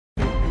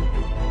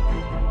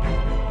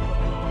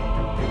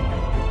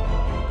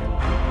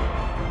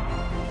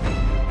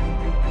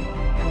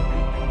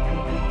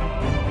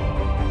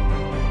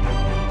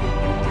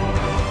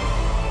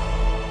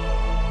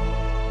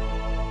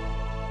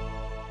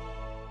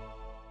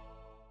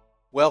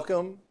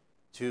Welcome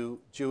to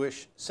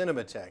Jewish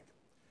Cinematheque,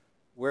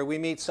 where we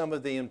meet some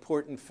of the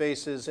important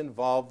faces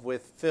involved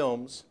with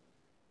films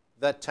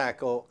that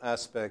tackle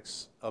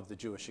aspects of the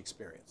Jewish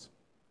experience.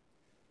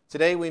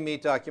 Today we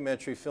meet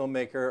documentary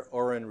filmmaker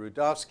Oren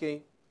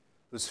Rudavsky,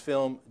 whose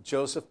film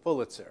Joseph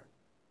Pulitzer,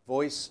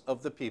 Voice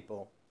of the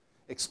People,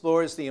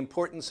 explores the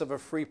importance of a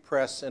free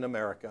press in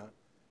America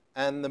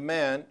and the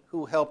man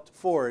who helped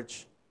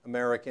forge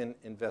American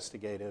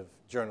investigative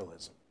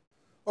journalism.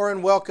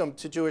 Oren, welcome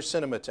to Jewish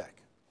Cinematheque.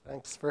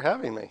 Thanks for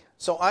having me.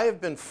 So I have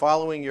been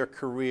following your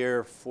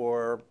career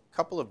for a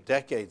couple of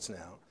decades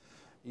now.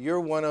 You're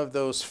one of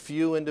those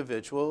few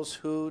individuals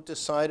who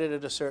decided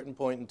at a certain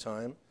point in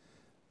time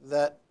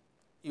that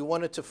you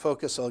wanted to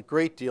focus a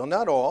great deal,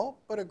 not all,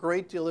 but a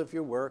great deal of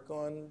your work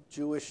on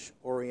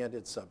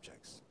Jewish-oriented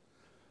subjects.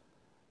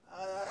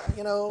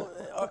 Tell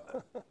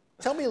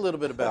me a little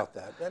bit about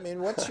that. I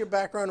mean, what's your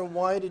background and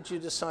why did you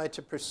decide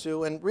to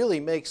pursue and really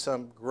make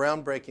some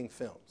groundbreaking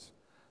films?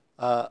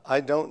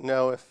 I don't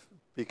know if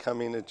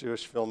becoming a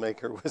Jewish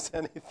filmmaker was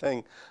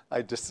anything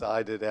I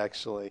decided,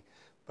 actually,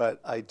 but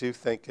I do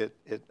think it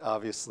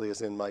obviously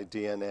is in my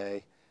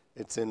DNA.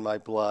 It's in my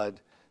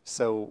blood.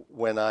 So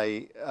when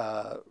I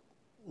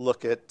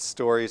look at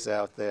stories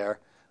out there,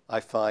 I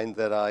find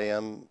that I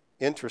am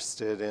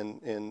interested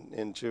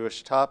in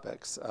Jewish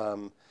topics.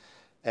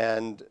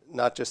 And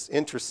not just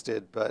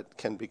interested, but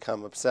can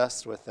become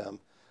obsessed with them.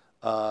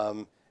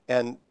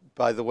 And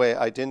by the way,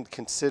 I didn't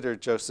consider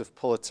Joseph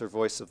Pulitzer,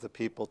 Voice of the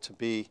People, to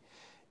be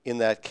in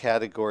that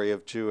category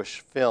of Jewish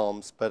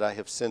films, but I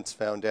have since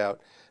found out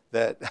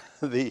that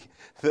the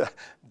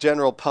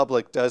general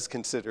public does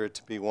consider it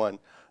to be one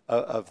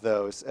of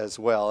those as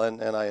well,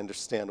 and I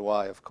understand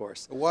why, of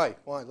course. Why?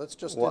 Why? Let's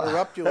just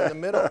interrupt you in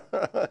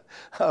the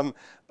middle.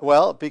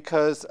 Well,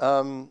 because,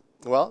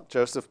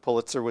 Joseph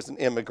Pulitzer was an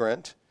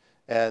immigrant,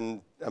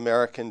 and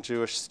American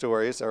Jewish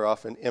stories are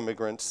often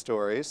immigrant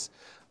stories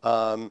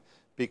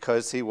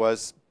because he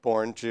was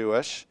born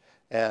Jewish,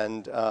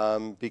 and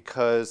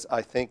because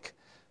I think,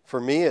 for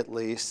me at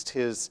least,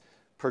 his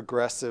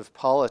progressive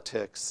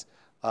politics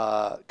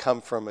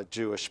come from a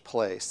Jewish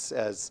place,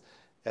 as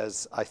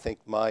I think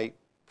my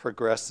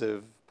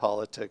progressive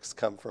politics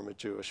come from a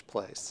Jewish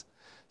place.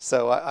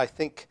 So I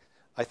think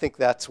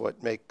that's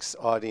what makes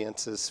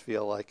audiences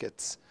feel like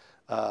it's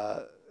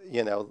why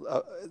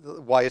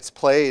it's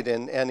played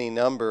in any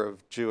number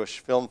of Jewish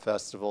film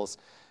festivals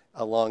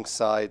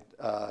alongside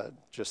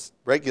just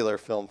regular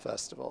film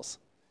festivals,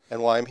 and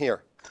why I'm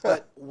here.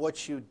 But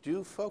what you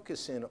do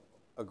focus in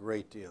a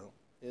great deal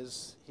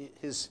is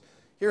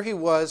here he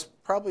was,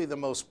 probably the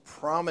most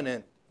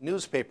prominent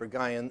newspaper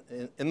guy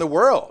in the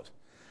world,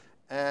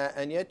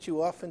 and yet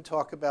you often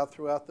talk about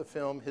throughout the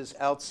film his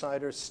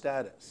outsider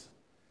status.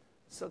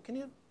 So can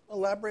you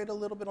elaborate a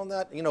little bit on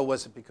that?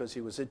 Was it because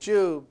he was a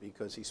Jew,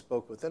 because he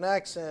spoke with an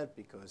accent,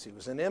 because he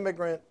was an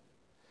immigrant?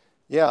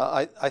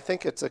 Yeah, I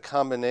think it's a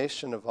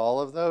combination of all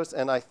of those,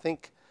 and I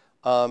think,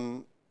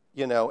 as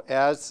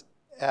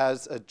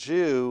a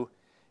Jew,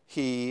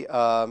 he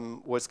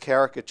was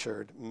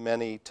caricatured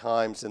many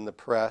times in the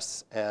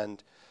press,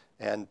 and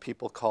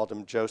people called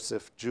him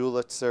Joseph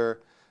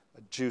Pulitzer,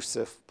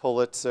 Joseph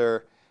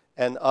Pulitzer,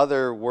 and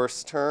other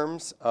worse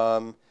terms.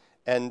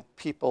 And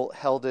people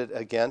held it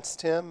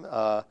against him,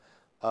 that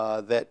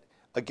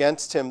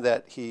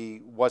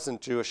he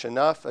wasn't Jewish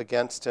enough,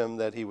 against him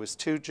that he was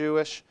too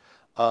Jewish,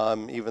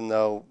 even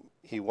though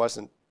he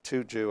wasn't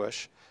too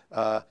Jewish.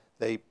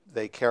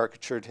 They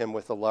caricatured him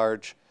with a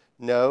large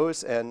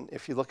nose, and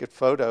if you look at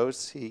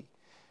photos, he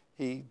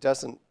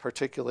doesn't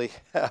particularly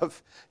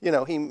have,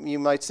 you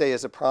might say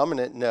has a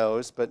prominent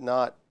nose, but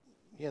not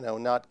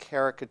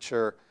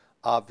caricature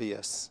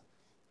obvious.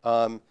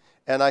 And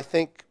I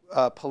think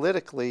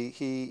politically,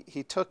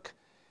 he took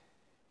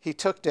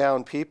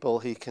down people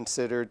he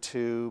considered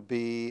to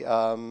be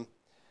to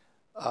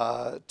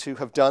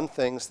have done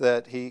things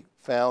that he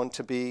found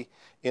to be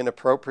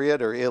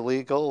inappropriate or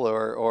illegal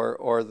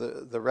or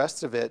the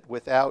rest of it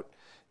without,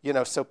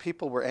 so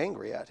people were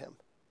angry at him,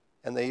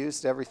 and they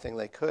used everything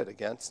they could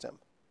against him.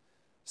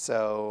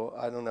 So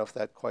I don't know if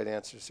that quite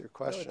answers your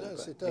question. No, it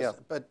does. But, it does. yeah.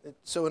 But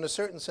so in a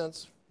certain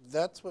sense,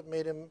 that's what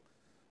made him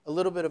a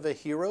little bit of a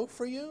hero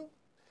for you.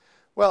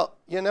 Well,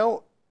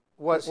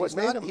 what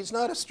made him? He's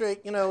not a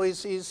straight.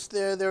 He's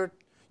there.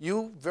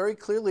 You very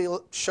clearly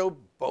show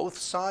both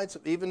sides.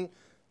 Even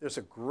there's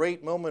a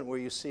great moment where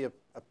you see a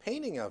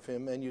painting of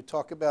him, and you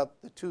talk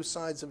about the two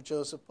sides of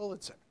Joseph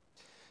Pulitzer.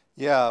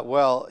 Yeah,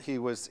 well, he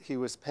was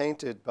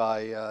painted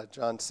by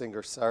John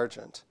Singer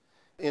Sargent.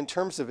 In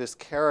terms of his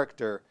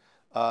character,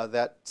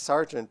 that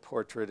Sargent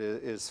portrait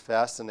is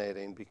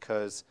fascinating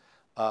because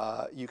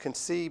you can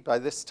see by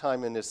this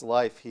time in his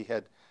life he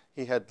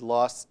had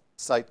lost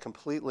sight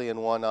completely in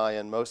one eye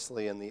and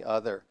mostly in the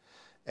other,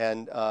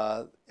 and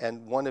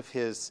one of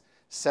his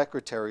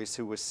secretaries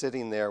who was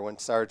sitting there when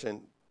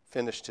Sargent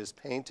finished his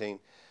painting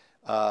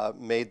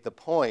made the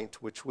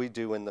point, which we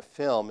do in the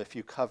film, if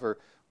you cover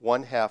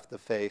one half the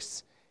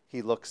face,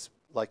 he looks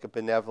like a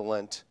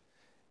benevolent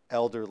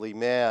elderly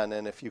man,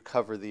 and if you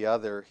cover the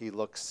other, he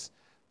looks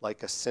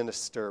like a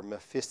sinister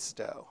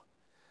Mephisto.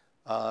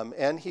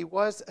 And he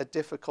was a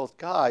difficult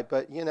guy,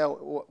 but you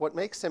know, what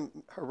makes him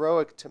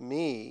heroic to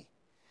me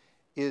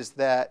is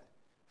that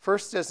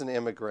first as an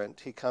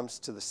immigrant, he comes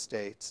to the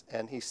States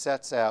and he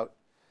sets out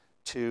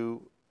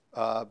to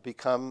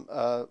become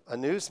a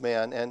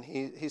newsman, and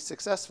he's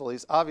successful.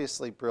 He's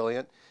obviously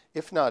brilliant,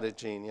 if not a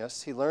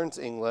genius. He learns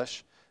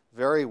English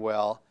very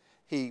well.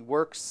 He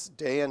works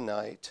day and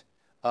night,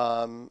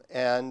 and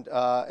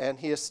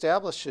he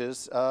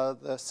establishes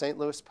the St.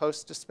 Louis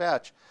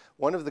Post-Dispatch,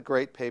 one of the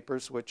great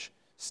papers which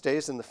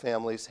stays in the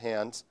family's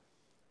hands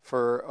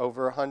for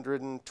over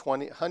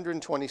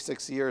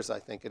 126 years, I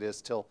think it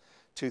is, till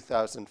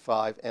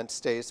 2005, and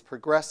stays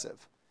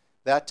progressive.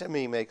 That, to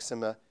me, makes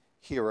him a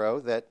hero,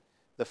 that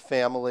the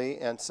family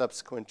and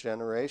subsequent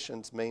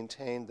generations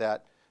maintain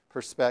that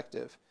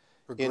perspective.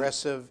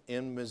 Progressive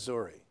in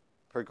Missouri.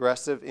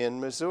 Progressive in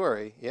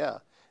Missouri, yeah.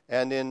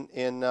 And in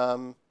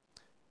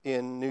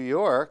New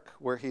York,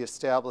 where he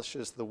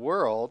establishes the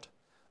World,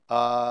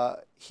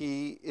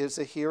 he is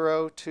a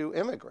hero to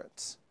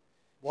immigrants.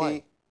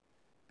 Why?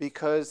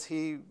 Because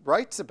he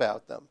writes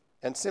about them.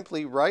 And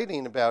simply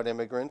writing about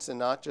immigrants and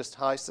not just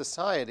high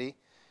society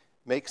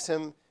makes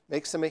him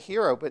a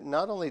hero. But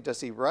not only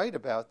does he write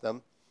about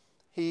them,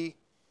 he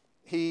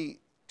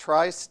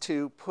tries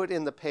to put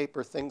in the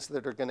paper things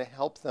that are going to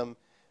help them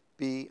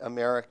be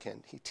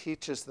American. He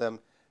teaches them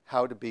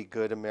how to be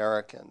good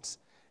Americans.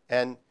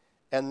 And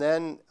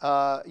then,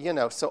 you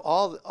know, so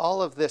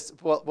all of this,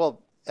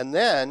 and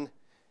then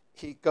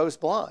he goes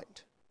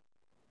blind.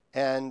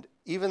 And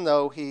even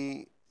though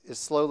he is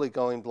slowly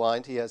going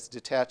blind, he has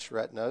detached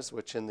retinas,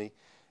 which in the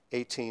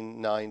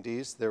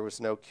 1890s there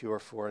was no cure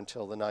for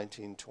until the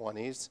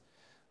 1920s.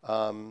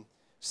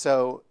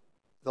 So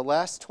the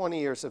last 20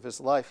 years of his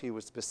life, he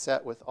was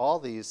beset with all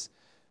these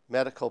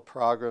medical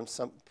problems,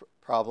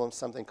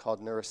 something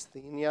called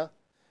neurasthenia,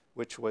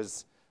 which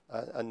was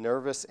a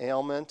nervous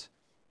ailment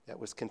that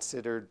was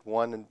considered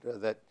one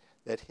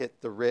that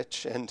hit the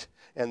rich and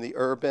the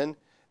urban.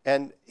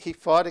 And he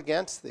fought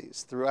against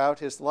these throughout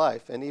his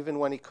life. And even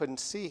when he couldn't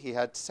see, he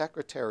had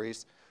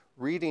secretaries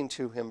reading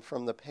to him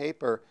from the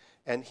paper,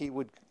 and he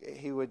would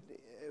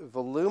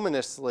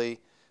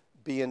voluminously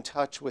be in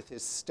touch with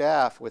his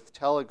staff with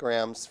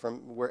telegrams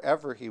from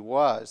wherever he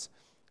was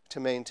to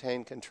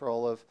maintain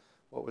control of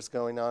what was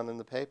going on in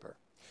the paper.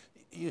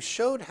 You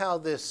showed how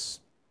this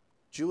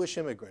Jewish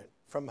immigrant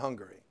from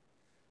Hungary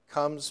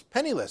comes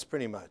penniless,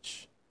 pretty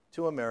much,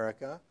 to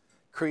America,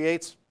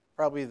 creates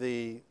probably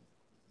the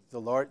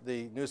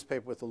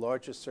newspaper with the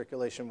largest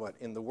circulation, what,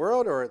 in the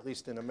world, or at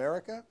least in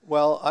America?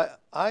 Well,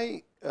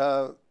 I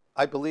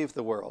believe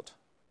the World.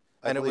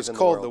 And it was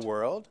called The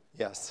World.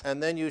 Yes.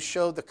 And then you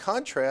showed the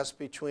contrast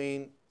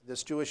between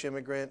this Jewish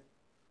immigrant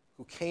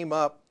who came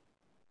up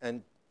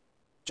and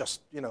just,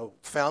 you know,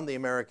 found the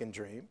American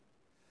dream,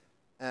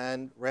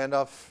 and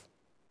Randolph,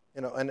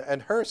 you know,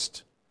 and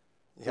Hearst,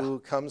 Yeah. who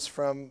comes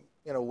from,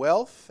 you know,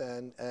 wealth.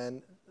 And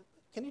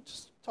can you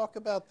just talk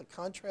about the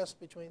contrast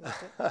between the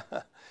two?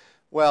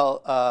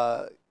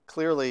 Well,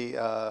 clearly,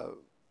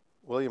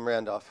 William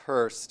Randolph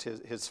Hearst,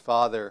 his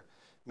father,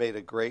 made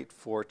a great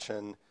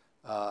fortune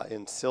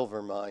in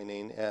silver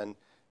mining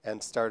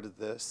and started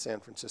the San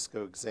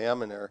Francisco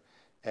Examiner.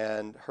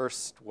 And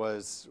Hearst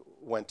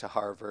went to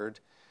Harvard,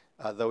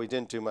 though he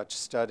didn't do much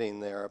studying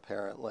there,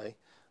 apparently.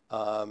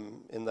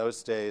 In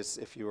those days,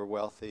 if you were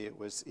wealthy, it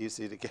was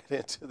easy to get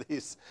into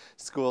these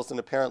schools, and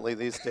apparently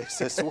these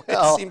days as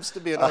well. It seems to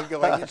be an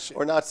ongoing issue.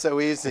 Or not so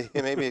easy.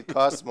 Maybe it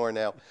costs more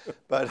now.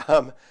 But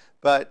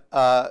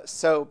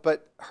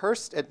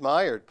Hearst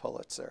admired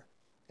Pulitzer,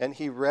 and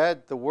he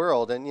read The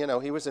World, and you know,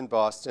 he was in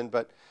Boston,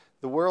 but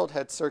The World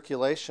had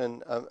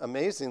circulation.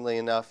 Amazingly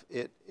enough,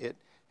 it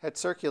had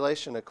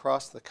circulation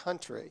across the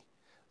country.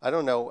 I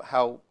don't know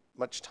how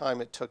much time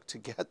it took to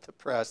get the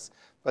press,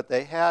 but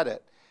they had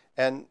it.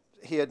 And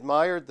he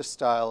admired the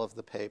style of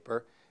the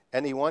paper,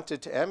 and he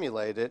wanted to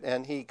emulate it,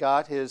 and he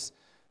got his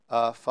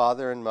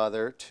father and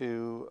mother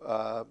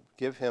to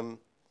give him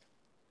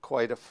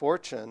quite a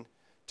fortune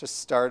to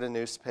start a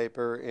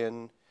newspaper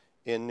in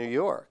New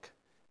York.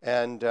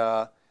 And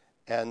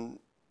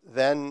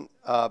then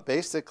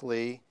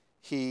basically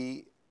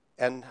he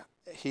and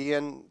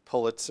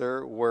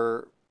Pulitzer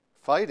were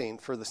fighting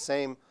for the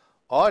same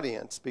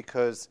audience,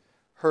 because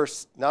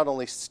Hearst not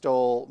only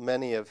stole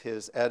many of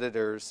his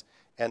editors,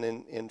 and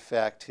in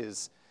fact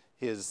his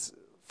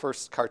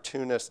first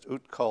cartoonist,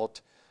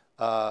 Utkult,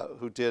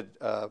 who did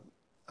a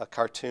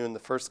cartoon, the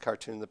first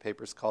cartoon in the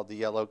paper is called The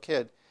Yellow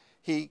Kid,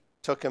 he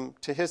took him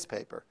to his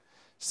paper.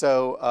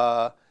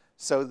 So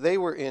they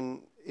were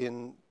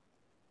in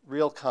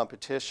real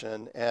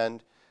competition,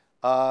 and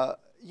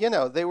you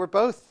know, they were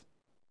both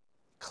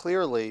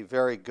clearly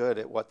very good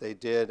at what they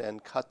did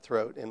and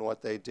cutthroat in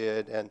what they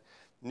did and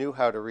knew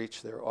how to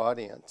reach their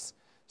audience.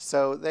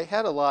 So they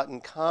had a lot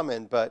in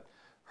common, but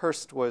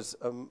Hearst was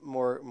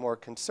more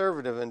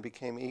conservative and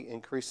became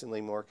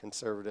increasingly more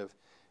conservative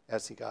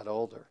as he got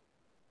older.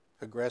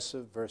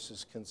 Progressive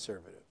versus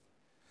conservative.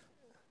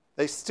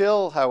 They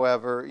still,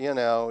 however, you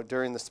know,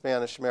 during the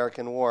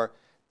Spanish-American War,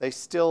 they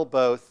still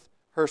both,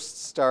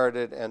 Hearst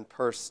started and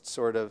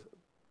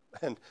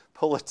and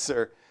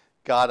Pulitzer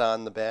got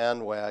on the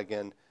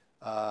bandwagon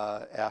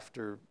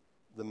after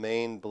the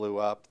Maine blew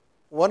up.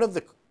 One of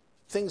the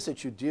things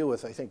that you deal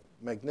with, I think,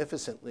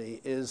 magnificently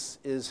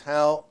is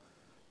how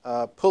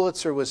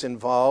Pulitzer was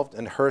involved,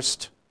 and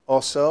Hearst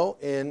also,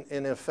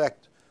 in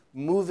effect,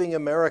 moving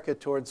America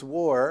towards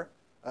war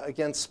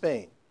against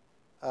Spain.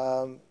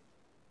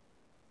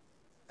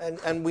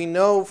 And we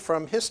know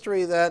from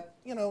history that,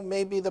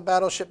 maybe the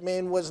battleship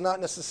Maine was not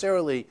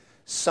necessarily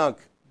sunk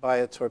by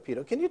a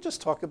torpedo. Can you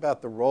just talk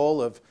about the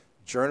role of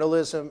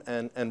journalism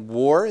and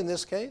war in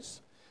this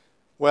case?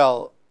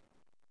 Well,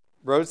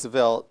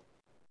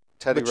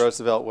 Teddy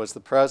Roosevelt was the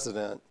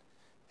president,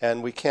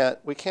 and we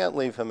can't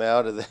leave him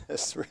out of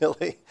this,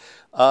 really.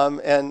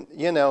 And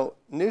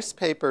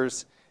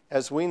newspapers,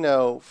 as we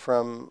know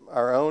from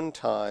our own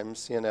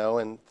times,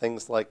 and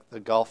things like the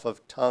Gulf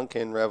of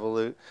Tonkin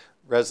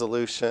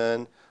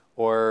resolution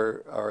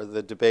or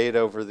the debate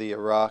over the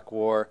Iraq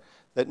War,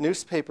 that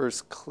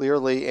newspapers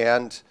clearly,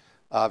 and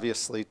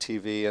obviously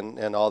TV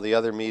and all the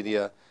other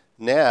media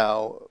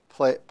now,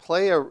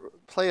 play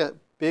a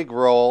big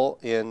role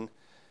in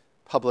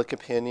public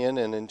opinion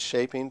and in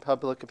shaping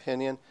public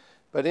opinion.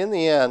 But in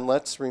the end,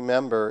 let's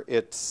remember,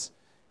 it's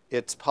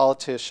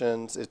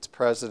politicians, it's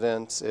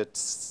presidents, it's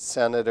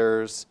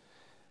senators,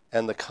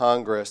 and the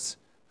Congress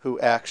who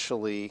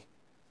actually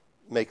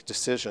make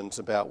decisions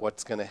about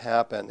what's going to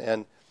happen.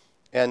 And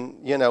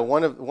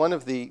one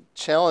of the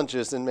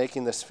challenges in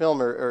making this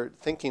film or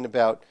thinking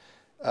about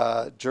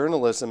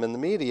journalism in the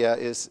media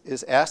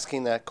is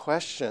asking that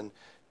question: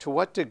 to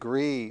what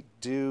degree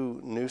do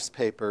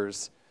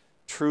newspapers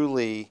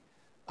truly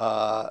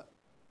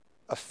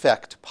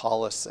affect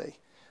policy?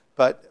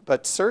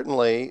 But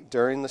certainly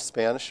during the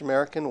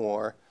Spanish-American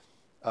War,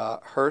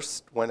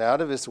 Hearst went out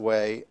of his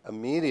way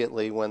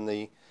immediately when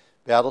the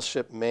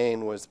battleship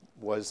Maine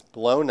was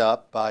blown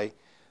up by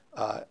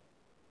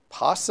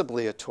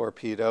possibly a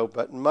torpedo,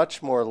 but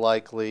much more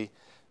likely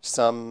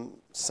some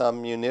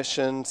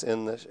munitions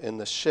in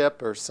the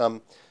ship, or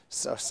some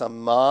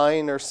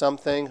mine or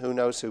something. Who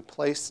knows who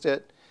placed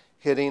it,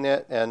 hitting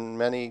it, and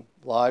many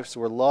lives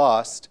were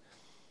lost,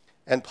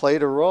 and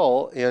played a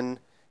role in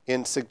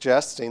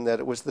suggesting that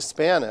it was the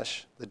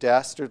Spanish, the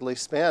dastardly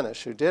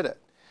Spanish, who did it.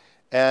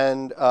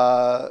 And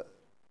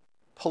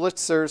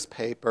Pulitzer's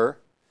paper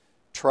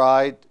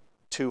tried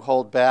to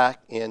hold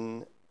back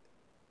in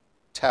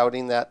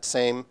touting that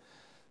same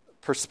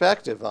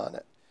perspective on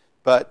it.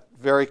 But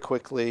very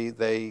quickly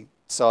they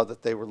saw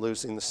that they were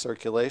losing the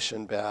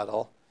circulation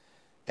battle.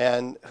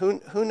 And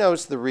who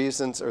knows the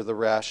reasons or the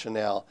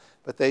rationale,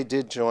 but they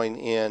did join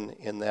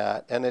in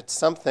that. And it's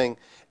something,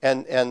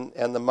 and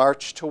the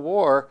march to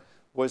war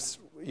was,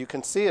 you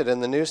can see it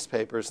in the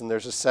newspapers, and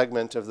there's a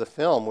segment of the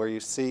film where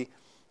you see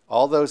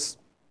all those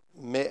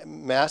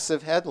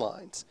massive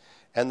headlines.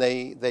 And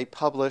they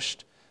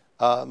published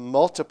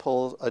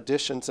multiple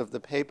editions of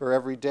the paper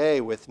every day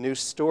with new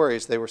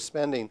stories. They were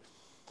spending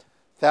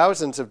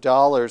thousands of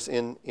dollars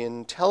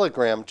in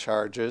telegram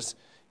charges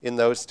in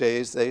those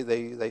days.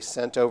 They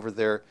sent over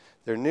their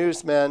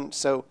newsmen.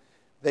 So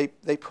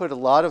they put a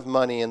lot of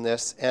money in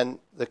this. And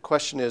the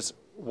question is,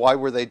 why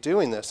were they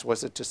doing this?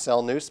 Was it to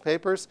sell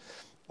newspapers?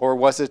 Or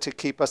was it to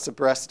keep us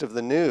abreast of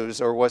the news?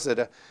 Or was it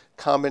a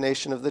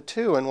combination of the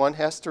two? And one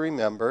has to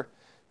remember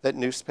that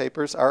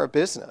newspapers are a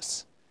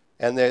business.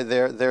 And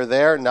they're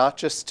there not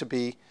just to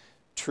be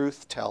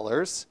truth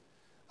tellers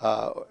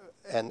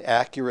and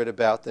accurate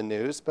about the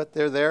news, but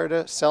they're there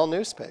to sell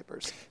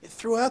newspapers.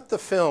 Throughout the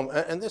film,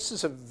 and this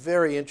is a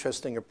very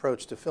interesting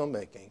approach to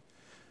filmmaking,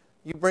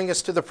 you bring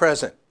us to the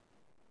present.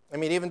 I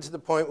mean, even to the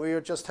point where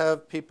you just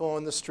have people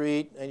on the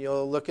street and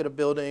you'll look at a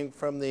building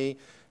from the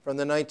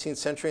 19th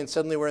century and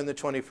suddenly we're in the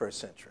 21st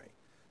century.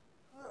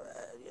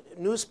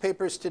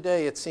 Newspapers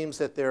today, it seems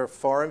that they're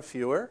far and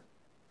fewer.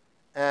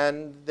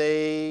 And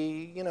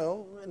they, in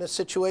a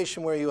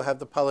situation where you have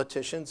the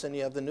politicians and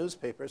you have the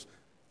newspapers,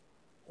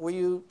 were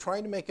you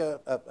trying to make a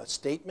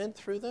statement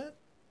through that?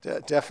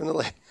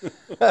 Definitely.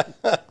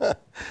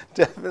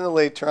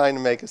 Definitely trying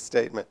to make a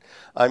statement.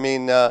 I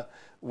mean, and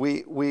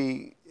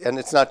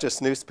it's not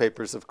just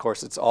newspapers, of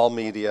course, it's all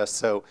media.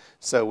 So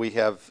we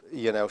have,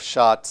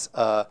 shots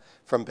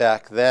from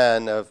back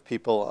then of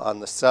people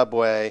on the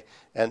subway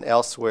and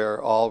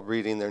elsewhere all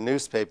reading their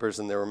newspapers,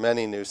 and there were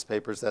many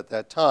newspapers at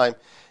that time.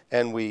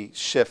 And we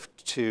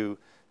shift to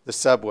the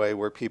subway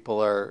where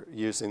people are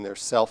using their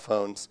cell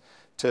phones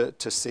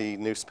to see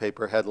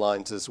newspaper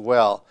headlines as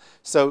well.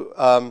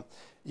 So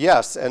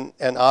yes, and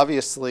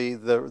obviously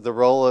the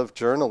role of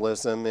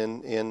journalism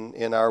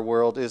in our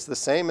world is the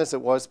same as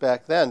it was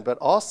back then, but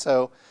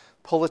also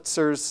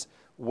Pulitzer's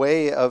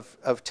way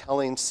of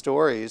telling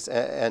stories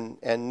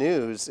and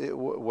news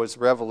was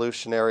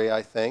revolutionary,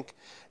 I think,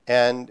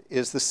 and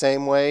is the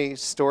same way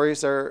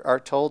stories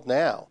are told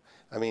now.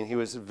 I mean, he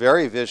was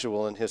very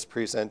visual in his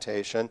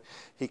presentation.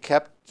 He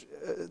kept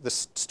the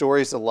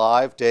stories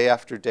alive day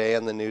after day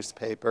in the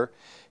newspaper.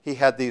 He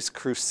had these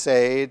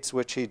crusades,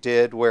 which he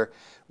did, where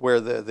where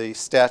the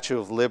Statue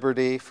of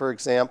Liberty, for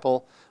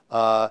example,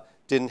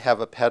 didn't have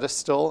a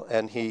pedestal,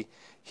 and he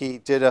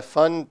did a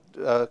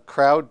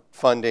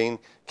crowdfunding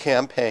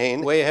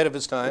campaign. Way ahead of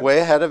his time. Way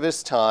ahead of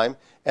his time,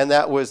 and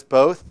that was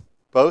both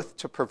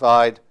to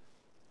provide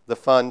the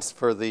funds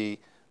for the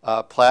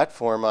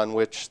platform on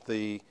which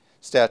the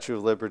Statue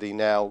of Liberty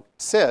now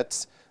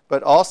sits,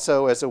 but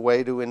also as a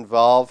way to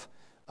involve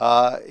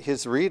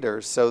his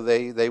readers, so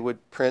they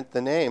would print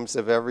the names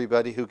of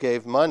everybody who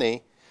gave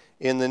money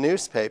in the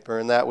newspaper,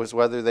 and that was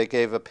whether they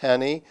gave a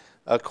penny,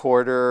 a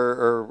quarter,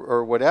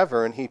 or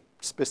whatever, and he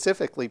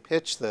specifically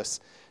pitched this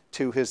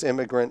to his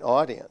immigrant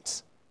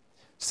audience.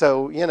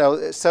 So, you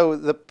know, so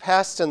the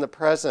past and the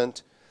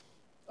present,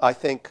 I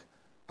think,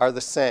 are the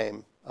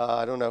same.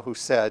 I don't know who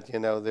said, you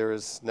know, there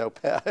is no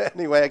past.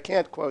 Anyway, I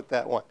can't quote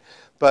that one.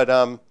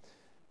 But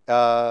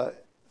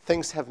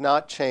things have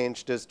not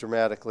changed as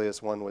dramatically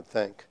as one would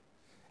think.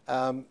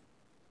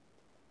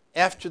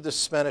 After the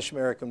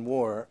Spanish-American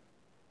War,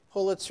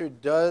 Pulitzer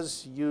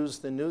does use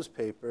the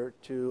newspaper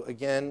to,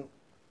 again,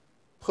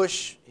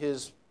 push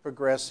his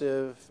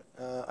progressive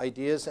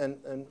ideas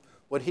and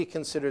what he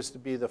considers to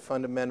be the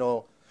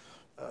fundamental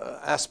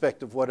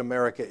aspect of what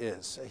America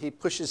is. He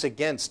pushes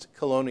against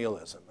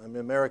colonialism. I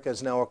mean, America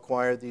has now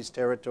acquired these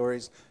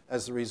territories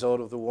as a result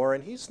of the war,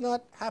 and he's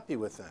not happy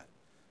with that.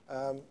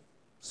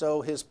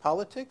 So his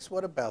politics,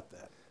 what about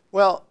that?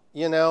 Well,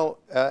 you know,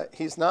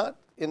 he's not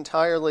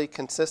entirely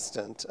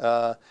consistent.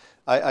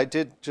 I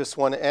did just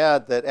want to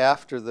add that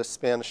after the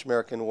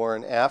Spanish-American War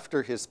and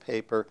after his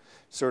paper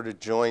sort of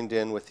joined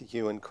in with the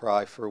hue and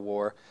cry for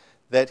war,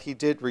 that he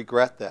did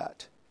regret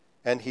that.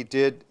 And he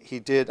did,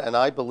 and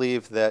I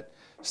believe that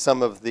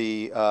some of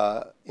the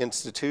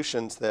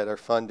institutions that are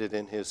funded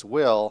in his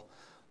will,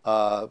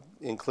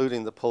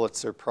 including the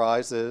Pulitzer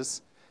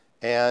Prizes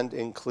and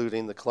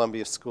including the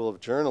Columbia School of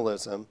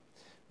Journalism,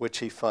 which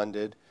he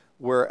funded,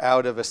 were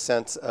out of a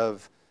sense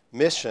of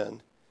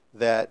mission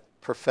that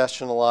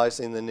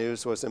professionalizing the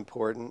news was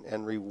important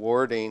and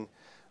rewarding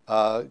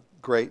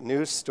great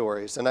news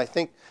stories. And I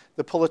think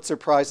the Pulitzer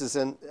Prizes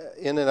in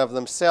and of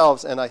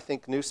themselves, and I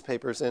think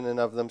newspapers in and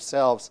of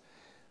themselves,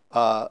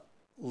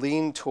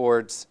 lean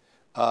towards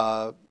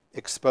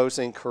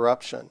exposing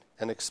corruption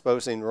and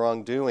exposing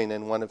wrongdoing.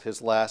 And one of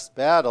his last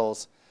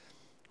battles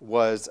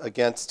was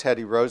against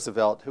Teddy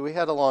Roosevelt, who he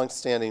had a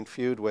long-standing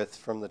feud with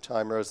from the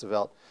time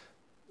Roosevelt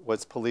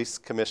was police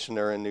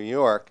commissioner in New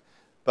York.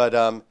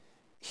 But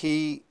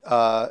he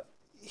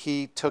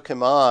took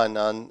him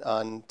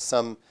on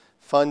some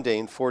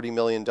funding, $40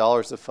 million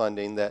of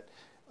funding that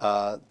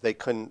they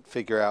couldn't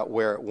figure out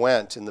where it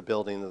went in the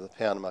building of the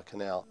Panama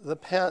Canal.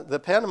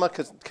 The Panama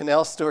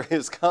Canal story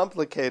is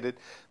complicated,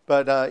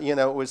 but you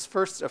know, it was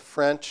first a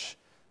French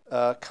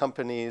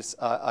company's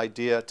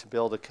idea to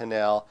build a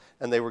canal,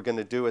 and they were going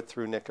to do it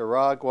through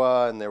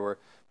Nicaragua, and there were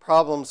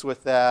problems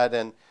with that.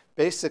 And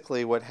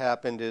basically what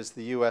happened is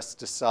the U.S.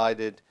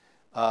 decided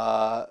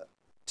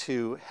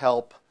to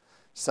help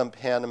some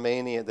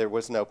Panamanian. There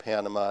was no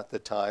Panama at the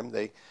time.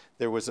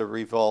 There was a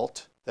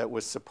revolt that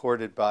was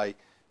supported by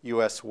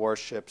U.S.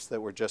 warships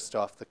that were just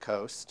off the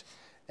coast.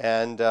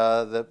 And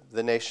the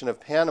nation of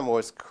Panama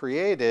was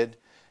created.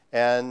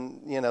 And,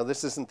 you know,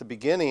 this isn't the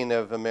beginning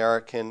of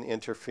American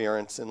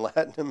interference in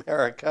Latin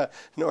America,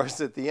 nor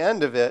is it the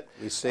end of it.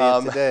 We see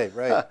it today,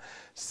 right.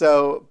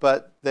 So,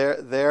 but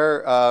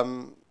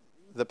the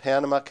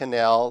Panama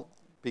Canal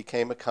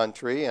became a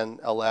country and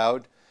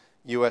allowed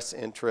U.S.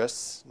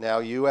 interests, now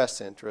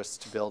U.S. interests,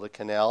 to build a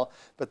canal.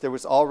 But there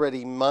was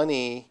already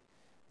money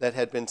that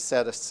had been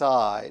set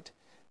aside.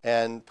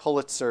 And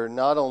Pulitzer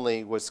not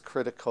only was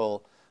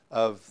critical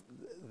of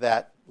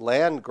that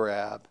land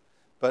grab,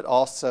 but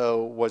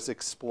also was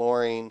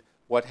exploring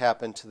what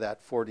happened to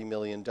that $40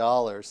 million.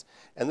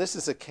 And this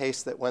is a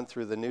case that went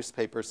through the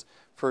newspapers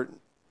for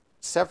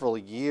several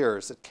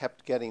years. It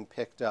kept getting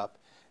picked up.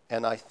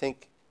 And I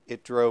think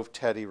it drove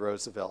Teddy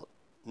Roosevelt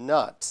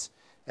nuts.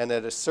 And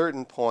at a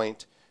certain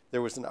point,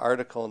 there was an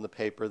article in the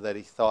paper that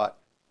he thought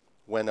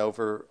went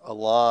over a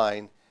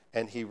line,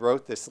 and he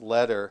wrote this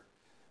letter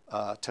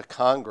to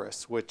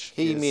Congress, which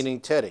meaning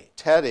Teddy.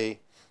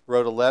 Teddy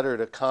wrote a letter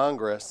to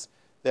Congress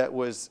that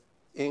was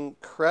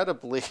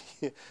incredibly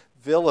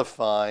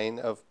vilifying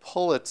of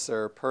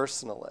Pulitzer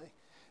personally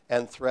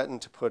and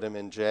threatened to put him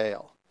in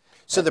jail.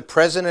 So the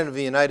President of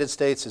the United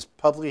States is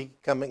publicly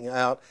coming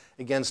out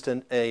against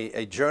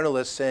a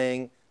journalist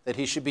saying that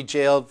he should be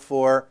jailed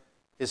for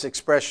his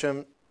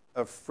expression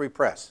of free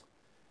press.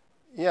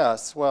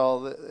 Yes,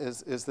 well,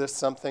 is this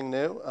something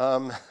new?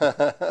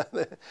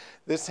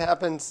 This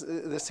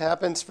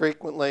happens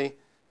frequently,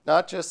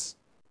 not just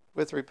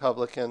with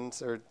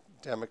Republicans or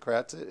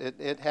Democrats.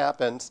 It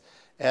happens,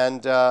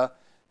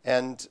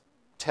 and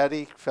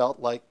Teddy felt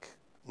like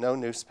no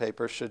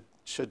newspaper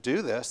should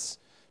do this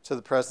to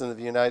the President of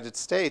the United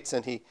States,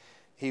 and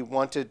he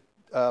wanted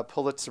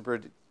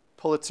Pulitzer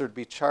to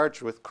be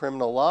charged with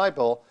criminal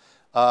libel.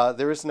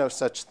 There is no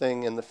such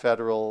thing in the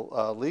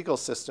federal legal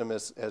system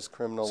as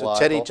criminal libel.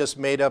 So Teddy just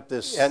made up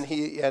this. And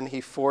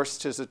he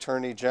forced his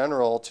attorney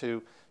general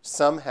to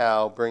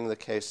somehow bring the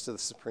case to the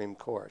Supreme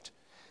Court.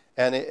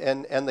 And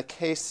the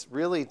case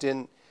really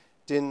didn't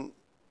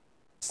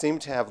seem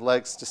to have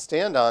legs to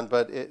stand on,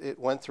 but it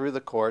went through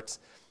the courts,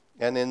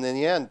 and in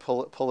the end,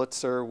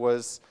 Pulitzer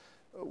was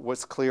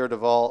cleared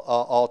of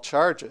all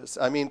charges.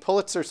 I mean,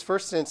 Pulitzer's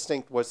first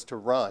instinct was to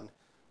run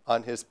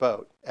on his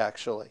boat,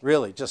 actually.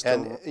 Really,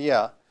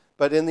 yeah.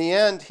 But in the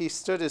end, he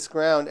stood his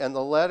ground, and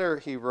the letter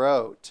he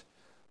wrote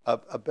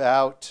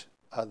about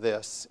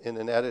this in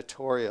an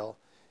editorial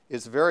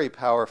is very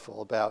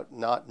powerful about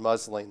not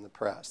muzzling the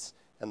press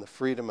and the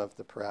freedom of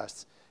the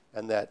press,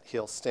 and that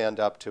he'll stand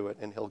up to it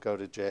and he'll go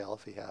to jail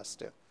if he has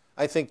to.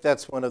 I think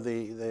that's one of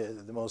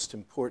the most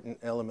important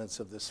elements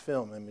of this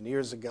film. I mean,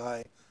 here's a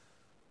guy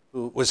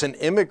who was an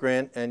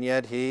immigrant, and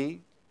yet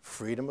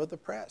freedom of the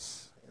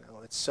press. You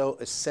know, it's so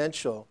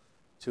essential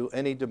to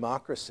any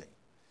democracy.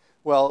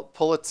 Well,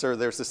 Pulitzer,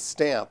 there's a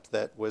stamp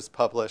that was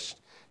published,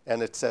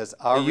 and it says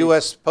a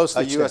U.S.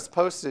 postage stamp. A U.S.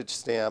 postage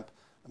stamp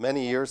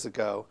many years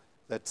ago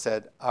that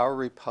said, "Our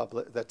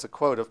republic," that's a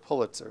quote of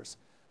Pulitzer's,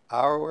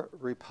 "Our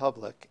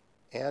republic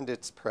and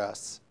its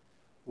press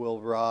will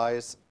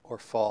rise or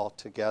fall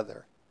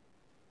together."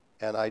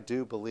 And I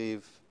do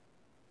believe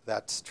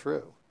that's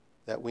true,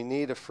 that we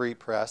need a free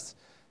press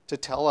to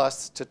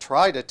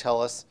try to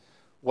tell us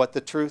what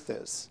the truth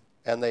is.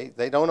 And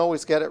they don't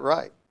always get it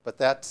right, but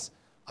that's,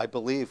 I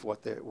believe,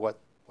 what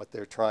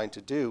they're trying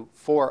to do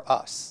for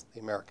us, the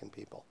American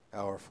people.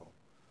 Powerful.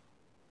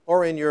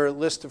 Oren, your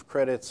list of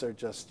credits are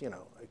just,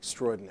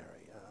 extraordinary.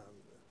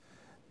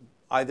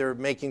 Either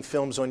making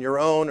films on your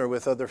own or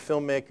with other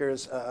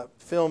filmmakers.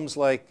 Films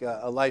like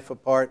A Life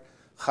Apart,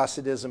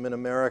 Hasidism in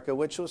America,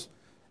 which was,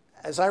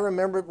 as I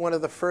remember, one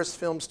of the first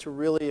films to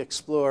really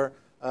explore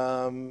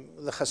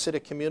the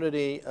Hasidic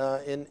community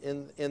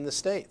in the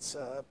States.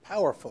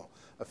 Powerful.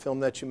 A film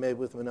that you made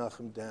with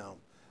Menachem Daum.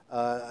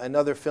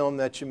 Another film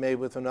that you made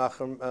with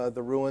Menachem,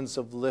 The Ruins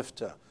of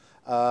Lifta.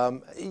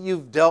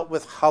 You've dealt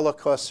with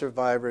Holocaust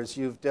survivors.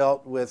 You've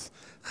dealt with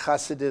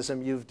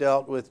Hasidism. You've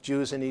dealt with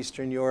Jews in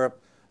Eastern Europe.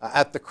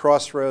 At the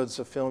Crossroads,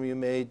 a film you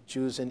made,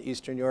 Jews in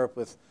Eastern Europe,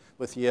 with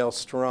Yael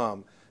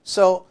Strom.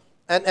 So,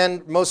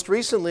 and most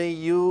recently,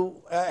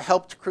 you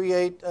helped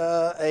create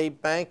a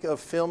bank of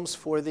films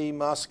for the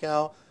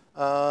Moscow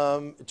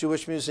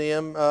Jewish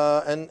Museum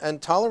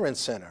and Tolerance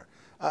Center.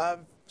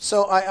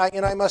 So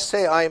I must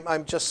say,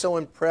 I'm just so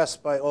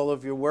impressed by all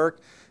of your work.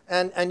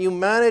 And you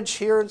manage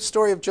here the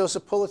story of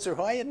Joseph Pulitzer,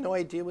 who I had no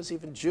idea was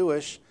even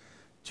Jewish,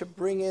 to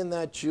bring in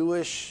that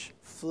Jewish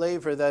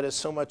flavor that is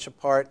so much a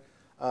part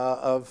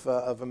of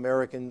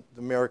the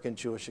American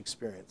Jewish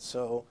experience.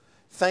 So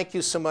thank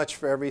you so much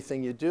for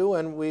everything you do,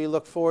 and we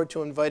look forward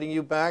to inviting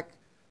you back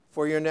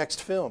for your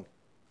next film.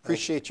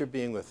 Appreciate your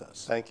being with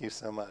us. Thank you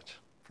so much.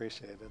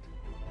 Appreciate it.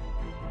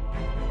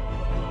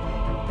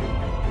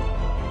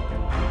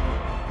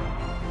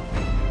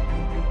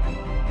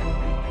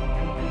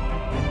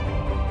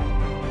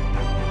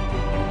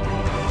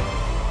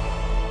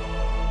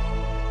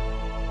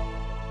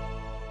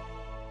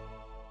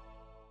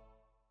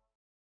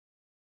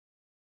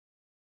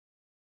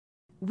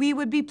 We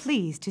would be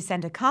pleased to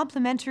send a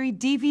complimentary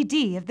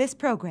DVD of this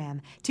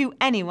program to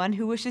anyone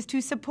who wishes to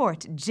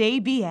support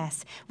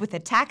JBS with a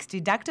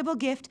tax-deductible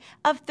gift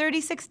of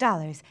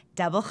 $36,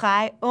 double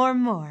chai or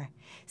more.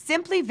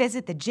 Simply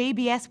visit the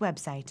JBS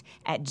website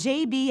at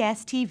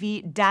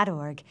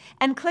jbstv.org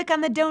and click on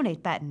the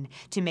Donate button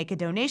to make a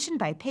donation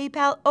by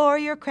PayPal or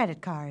your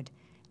credit card.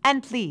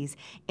 And please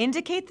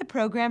indicate the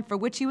program for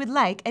which you would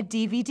like a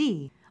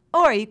DVD.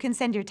 Or you can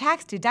send your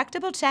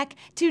tax-deductible check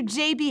to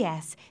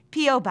JBS,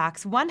 P.O.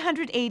 Box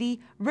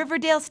 180,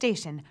 Riverdale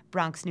Station,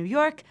 Bronx, New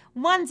York,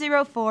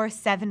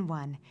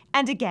 10471.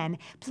 And again,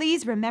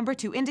 please remember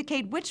to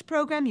indicate which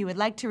program you would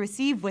like to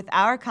receive with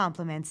our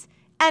compliments.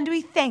 And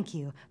we thank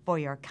you for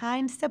your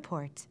kind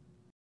support.